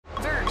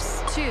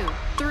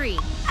3.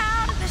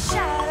 Out of the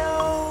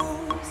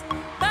shadows,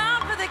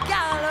 bound for the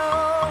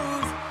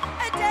gallows,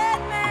 a dead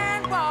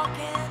man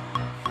walking,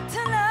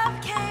 till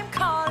love came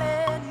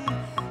calling.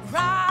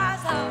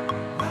 Rise up,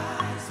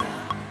 rise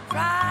up,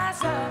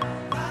 rise up,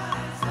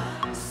 rise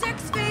up.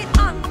 6 feet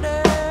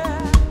under,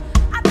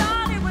 I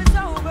thought it was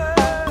over.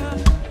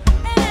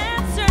 An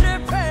answer to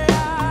prayer,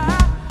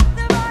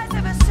 the voice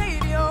of a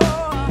savior.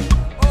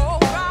 Oh,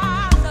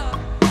 rise up,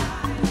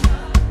 rise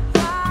up,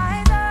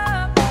 rise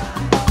up.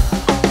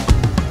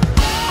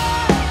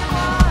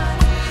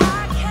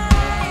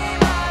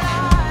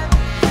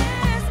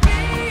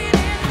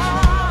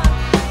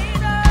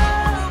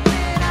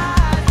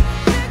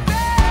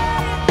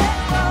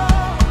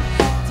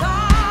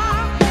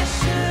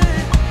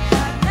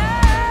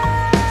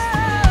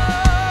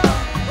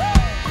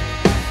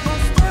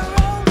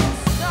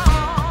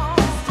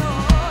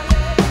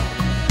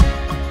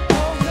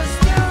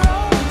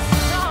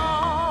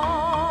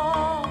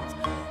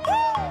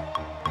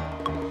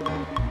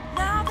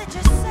 Now that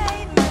you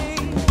saved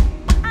me,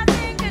 I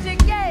think that you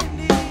gave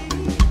me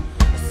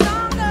a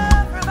song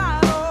of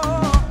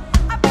revival.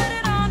 I put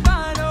it on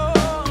vinyl.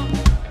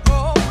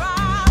 Oh,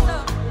 rise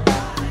up,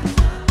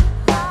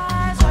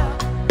 rise up.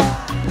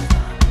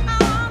 I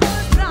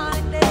was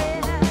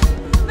blinded,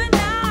 but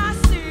now I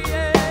see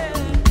it.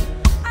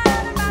 I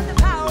heard about the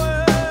power,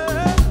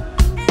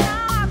 and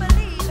now I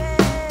believe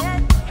it.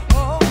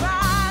 Oh,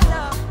 rise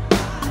up,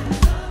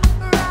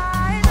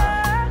 rise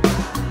up.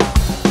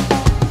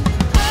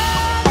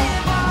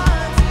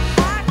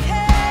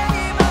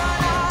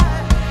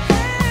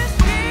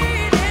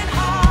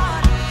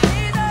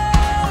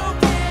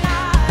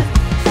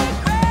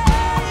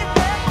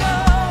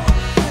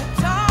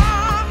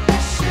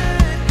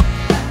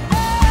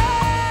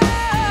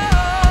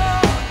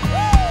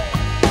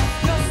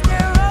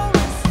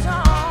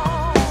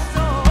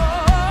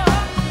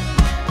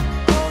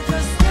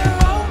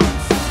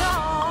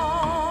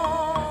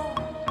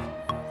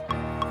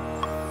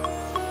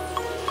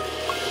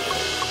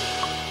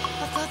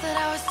 I thought that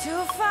I was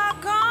too far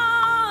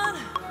gone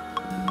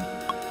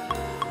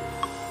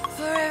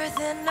for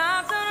everything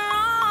I've done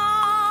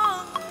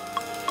wrong.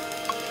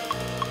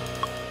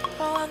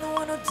 Oh, I'm the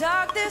one who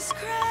dug this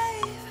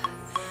grave,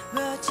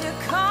 but you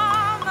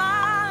called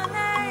my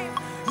name.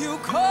 You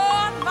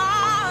called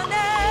my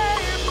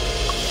name.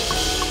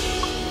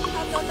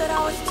 I thought that I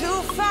was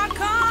too far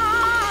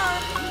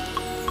gone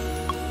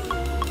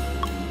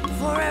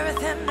for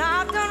everything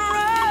I've done wrong.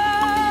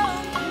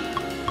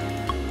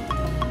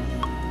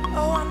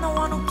 Oh, I'm the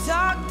one who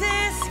dug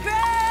this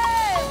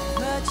grave,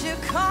 but you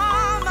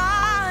call